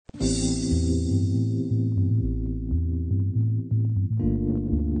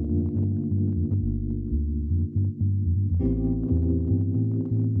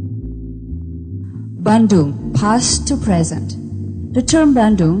Bandung, past to present. The term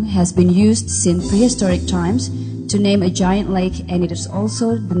Bandung has been used since prehistoric times to name a giant lake, and it is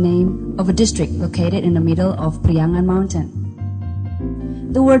also the name of a district located in the middle of Priangan Mountain.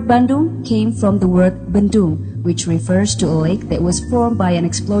 The word Bandung came from the word Bendung, which refers to a lake that was formed by an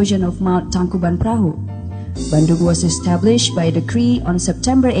explosion of Mount Tangkuban Perahu. Bandung was established by a decree on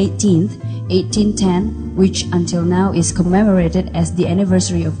September 18, 1810, which until now is commemorated as the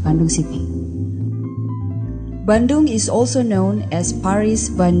anniversary of Bandung City. Bandung is also known as Paris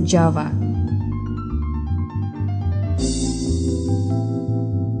van Java.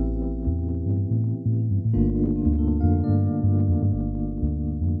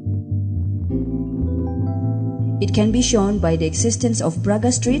 It can be shown by the existence of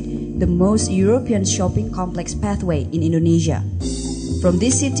Braga Street, the most European shopping complex pathway in Indonesia. From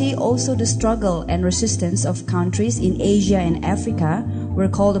this city, also the struggle and resistance of countries in Asia and Africa were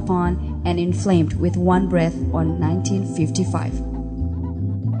called upon and inflamed with one breath on 1955.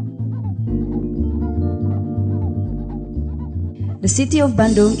 The city of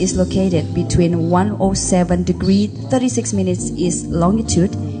Bandung is located between 107 degree 36 minutes east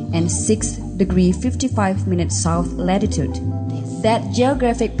longitude and 6 degree 55 minutes south latitude. That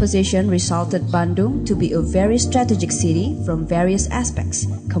geographic position resulted Bandung to be a very strategic city from various aspects: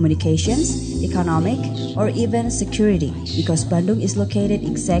 communications, economic, or even security, because Bandung is located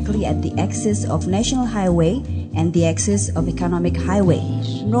exactly at the axis of National Highway and the axis of Economic Highway,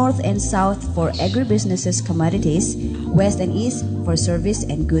 north and south for agribusinesses commodities, west and east for service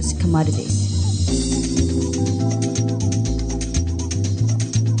and goods commodities.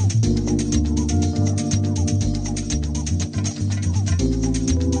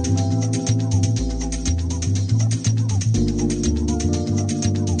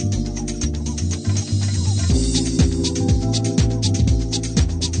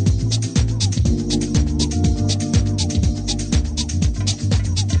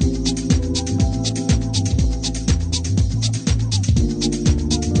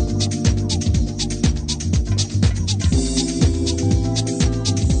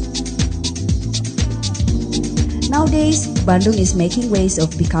 Nowadays, Bandung is making ways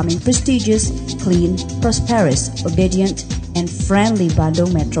of becoming prestigious, clean, prosperous, obedient, and friendly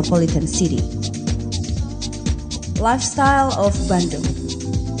Bandung metropolitan city. Lifestyle of Bandung.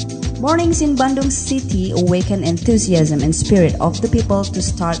 Mornings in Bandung city awaken enthusiasm and spirit of the people to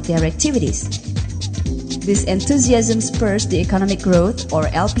start their activities. This enthusiasm spurs the economic growth,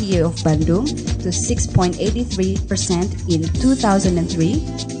 or LPA, of Bandung to 6.83% in 2003,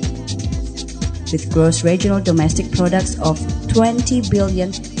 with gross regional domestic products of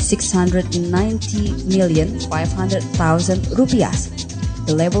 20,690,500,000 rupiahs.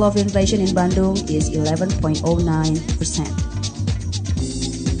 The level of inflation in Bandung is 11.09%.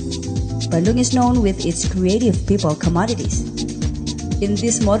 Bandung is known with its creative people commodities. In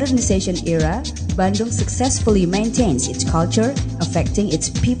this modernization era, Bandung successfully maintains its culture, affecting its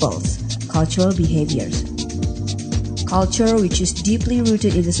people's cultural behaviors. Culture, which is deeply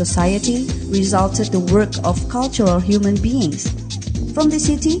rooted in the society, resulted the work of cultural human beings. From the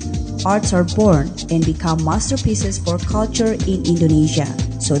city, arts are born and become masterpieces for culture in Indonesia.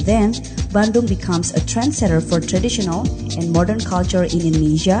 So then, Bandung becomes a trendsetter for traditional and modern culture in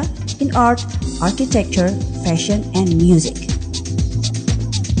Indonesia, in art, architecture, fashion, and music.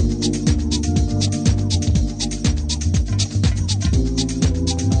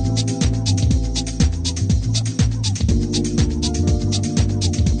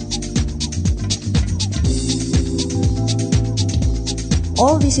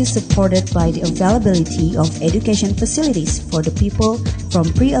 All this is supported by the availability of education facilities for the people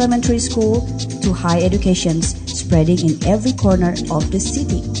from pre-elementary school to high educations, spreading in every corner of the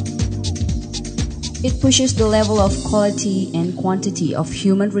city. It pushes the level of quality and quantity of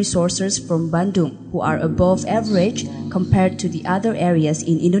human resources from Bandung, who are above average compared to the other areas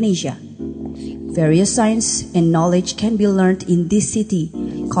in Indonesia. Various science and knowledge can be learned in this city,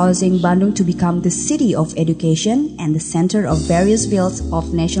 causing Bandung to become the city of education and the center of various fields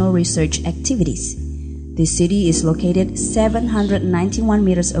of national research activities. This city is located 791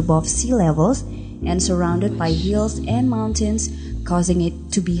 meters above sea levels and surrounded by hills and mountains, causing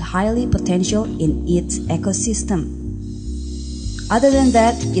it to be highly potential in its ecosystem. Other than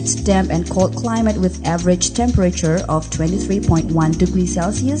that, its damp and cold climate with average temperature of 23.1 degrees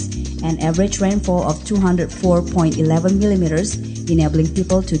Celsius and average rainfall of 204.11 millimeters, enabling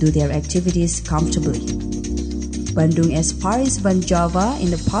people to do their activities comfortably. Bandung as Paris van Java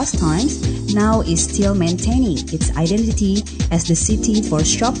in the past times now is still maintaining its identity as the city for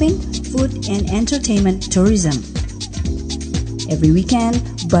shopping, food, and entertainment tourism. Every weekend,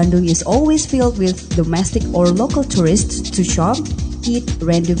 Bandung is always filled with domestic or local tourists to shop, eat,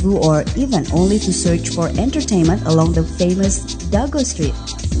 rendezvous, or even only to search for entertainment along the famous Dago Street.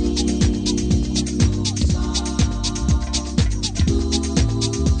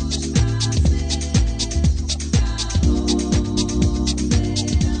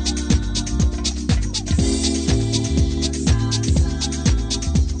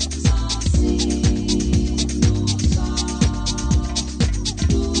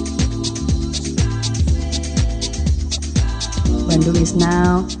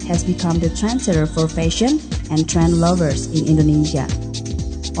 Bandung has become the trendsetter for fashion and trend lovers in Indonesia.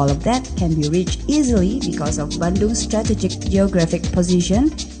 All of that can be reached easily because of Bandung's strategic geographic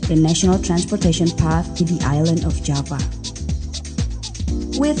position in national transportation path to the island of Java.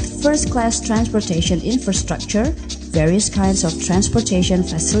 With first-class transportation infrastructure, various kinds of transportation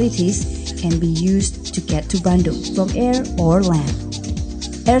facilities can be used to get to Bandung from air or land.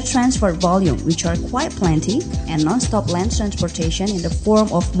 Air transport volume, which are quite plenty, and non-stop land transportation in the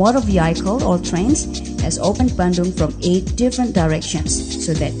form of motor vehicle or trains has opened Bandung from 8 different directions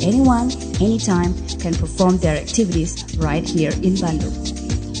so that anyone, anytime can perform their activities right here in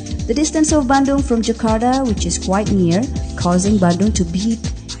Bandung. The distance of Bandung from Jakarta, which is quite near, causing Bandung to beat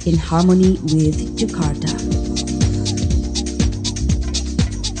in harmony with Jakarta.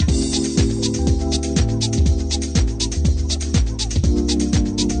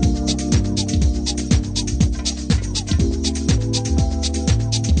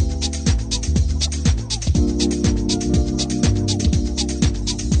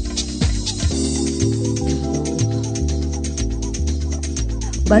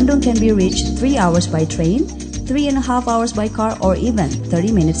 Bandung can be reached 3 hours by train, 3.5 hours by car, or even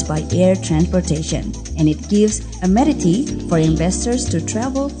 30 minutes by air transportation. And it gives amenity for investors to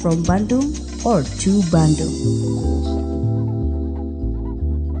travel from Bandung or to Bandung.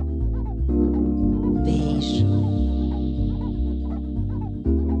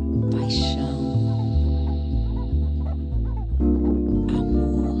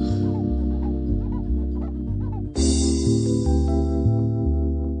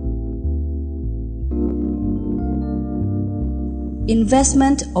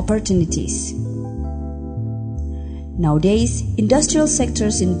 Investment opportunities. Nowadays, industrial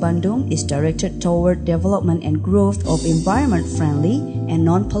sectors in Bandung is directed toward development and growth of environment-friendly and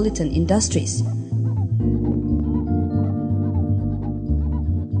non-pollutant industries.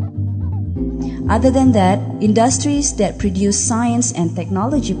 Other than that, industries that produce science and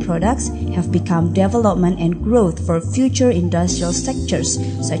technology products have become development and growth for future industrial sectors,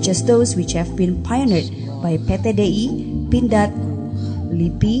 such as those which have been pioneered by PT DI, Pindad,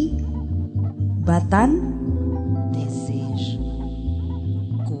 LIPI, Batan,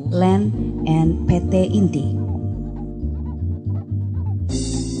 LAN, and PT Inti.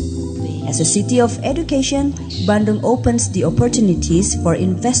 As a city of education, Bandung opens the opportunities for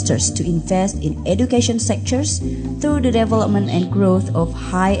investors to invest in education sectors through the development and growth of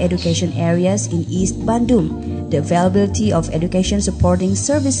high education areas in East Bandung, the availability of education supporting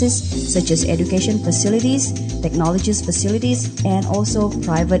services such as education facilities, technologies facilities, and also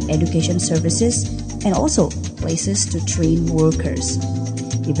private education services, and also places to train workers.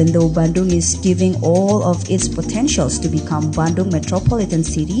 Even though Bandung is giving all of its potentials to become Bandung Metropolitan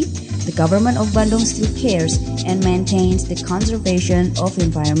City, the government of Bandung still cares and maintains the conservation of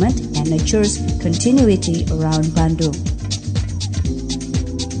environment and nature's continuity around Bandung.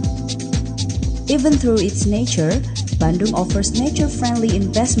 Even through its nature, Bandung offers nature-friendly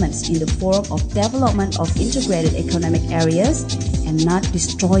investments in the form of development of integrated economic areas and not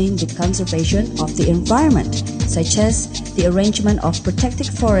destroying the conservation of the environment, such as the arrangement of protected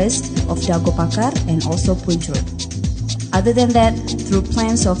forests of Dago Pakar and also Puncur. Other than that, through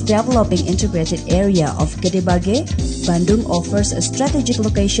plans of developing integrated area of Gede Bage, Bandung offers a strategic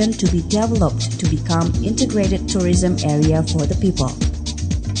location to be developed to become integrated tourism area for the people.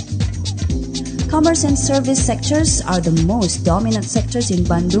 Commerce and service sectors are the most dominant sectors in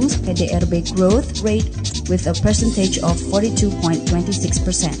Bandung's PDRB growth rate with a percentage of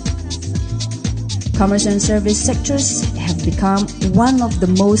 42.26%. Commerce and service sectors have become one of the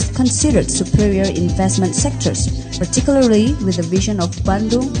most considered superior investment sectors, particularly with the vision of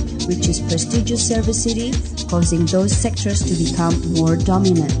Bandung, which is prestigious service city, causing those sectors to become more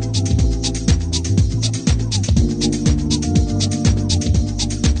dominant.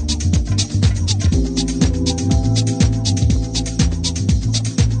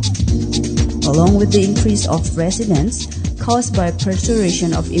 Along with the increase of residents, caused by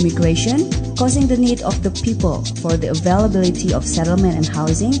perturbation of immigration, causing the need of the people for the availability of settlement and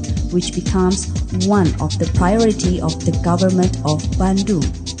housing, which becomes one of the priority of the government of Bandung.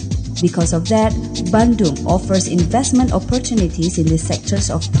 Because of that, Bandung offers investment opportunities in the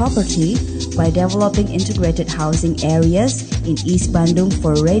sectors of property by developing integrated housing areas in East Bandung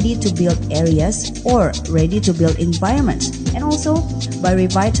for ready-to-build areas or ready-to-build environments, and also by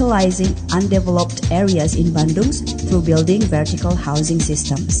revitalizing undeveloped areas in Bandung through building vertical housing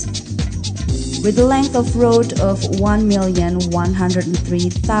systems. With a length of road of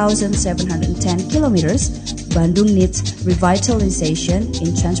 1,103,710 kilometers, Bandung needs revitalization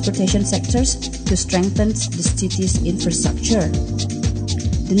in transportation sectors to strengthen the city's infrastructure.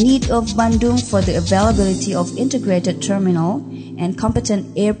 The need of Bandung for the availability of integrated terminal and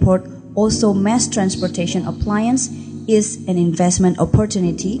competent airport, also mass transportation appliance, is an investment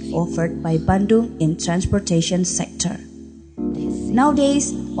opportunity offered by Bandung in transportation sector.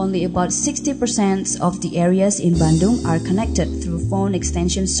 Nowadays, only about 60% of the areas in Bandung are connected through phone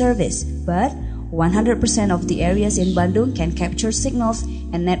extension service, but 100% of the areas in Bandung can capture signals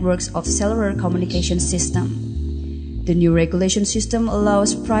and networks of cellular communication system. The new regulation system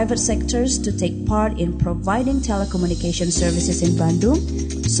allows private sectors to take part in providing telecommunication services in Bandung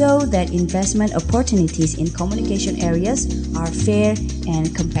so that investment opportunities in communication areas are fair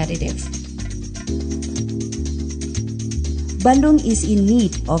and competitive. Bandung is in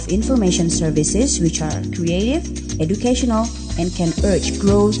need of information services which are creative, educational, and can urge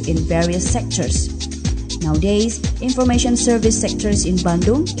growth in various sectors. Nowadays, information service sectors in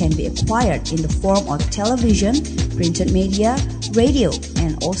Bandung can be acquired in the form of television, printed media, radio,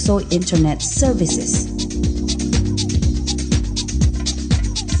 and also internet services.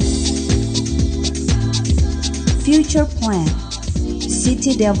 Future plan,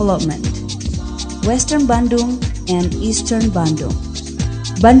 city development, Western Bandung and Eastern Bandung.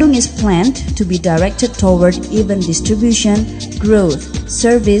 Bandung is planned to be directed toward even distribution, growth,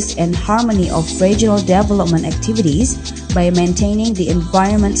 service, and harmony of regional development activities by maintaining the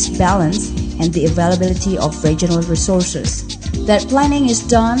environment's balance and the availability of regional resources. That planning is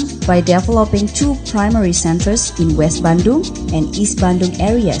done by developing two primary centers in West Bandung and East Bandung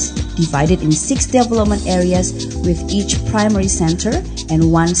areas, divided in 6 development areas with each primary center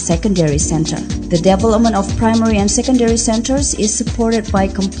and 1 secondary center. The development of primary and secondary centers is supported by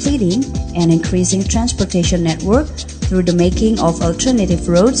completing and increasing transportation network through the making of alternative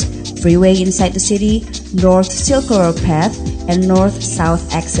roads, freeway inside the city, north circular path, and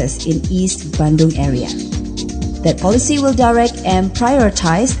north-south access in East Bandung area. That policy will direct and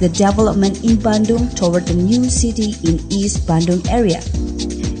prioritize the development in Bandung toward the new city in East Bandung area.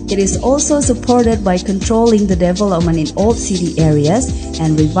 It is also supported by controlling the development in old city areas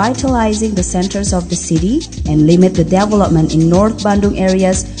and revitalizing the centers of the city and limit the development in North Bandung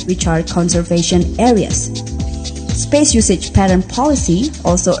areas, which are conservation areas. Space usage pattern policy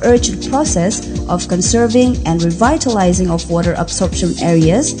also urged the process of conserving and revitalizing of water absorption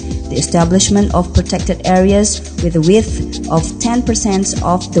areas, the establishment of protected areas with a width of 10%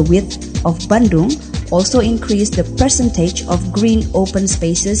 of the width of Bandung, also increased the percentage of green open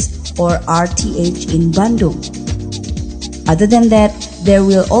spaces or RTH in Bandung. Other than that, there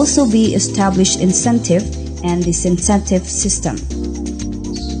will also be established incentive and disincentive system.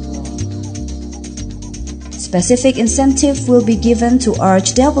 Specific incentive will be given to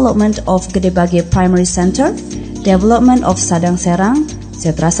urge development of Gedebage Primary Center, development of Sadang Serang,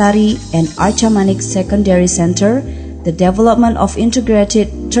 Setrasari, and Archamanik Secondary Center, the development of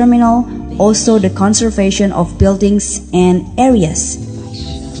integrated terminal, also the conservation of buildings and areas.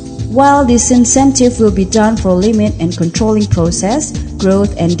 While this incentive will be done for limit and controlling process,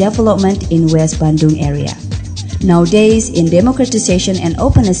 growth and development in West Bandung area. Nowadays, in democratization and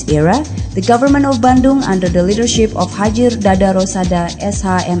openness era, the government of Bandung under the leadership of Hajir Dada Rosada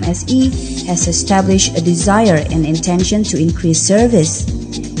SHMSE has established a desire and intention to increase service,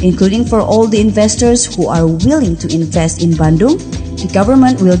 including for all the investors who are willing to invest in Bandung. The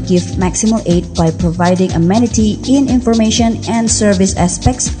government will give maximal aid by providing amenity in information and service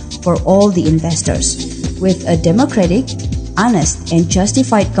aspects for all the investors. With a democratic, honest, and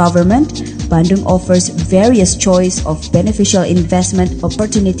justified government, Bandung offers various choice of beneficial investment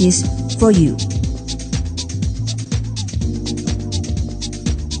opportunities for you.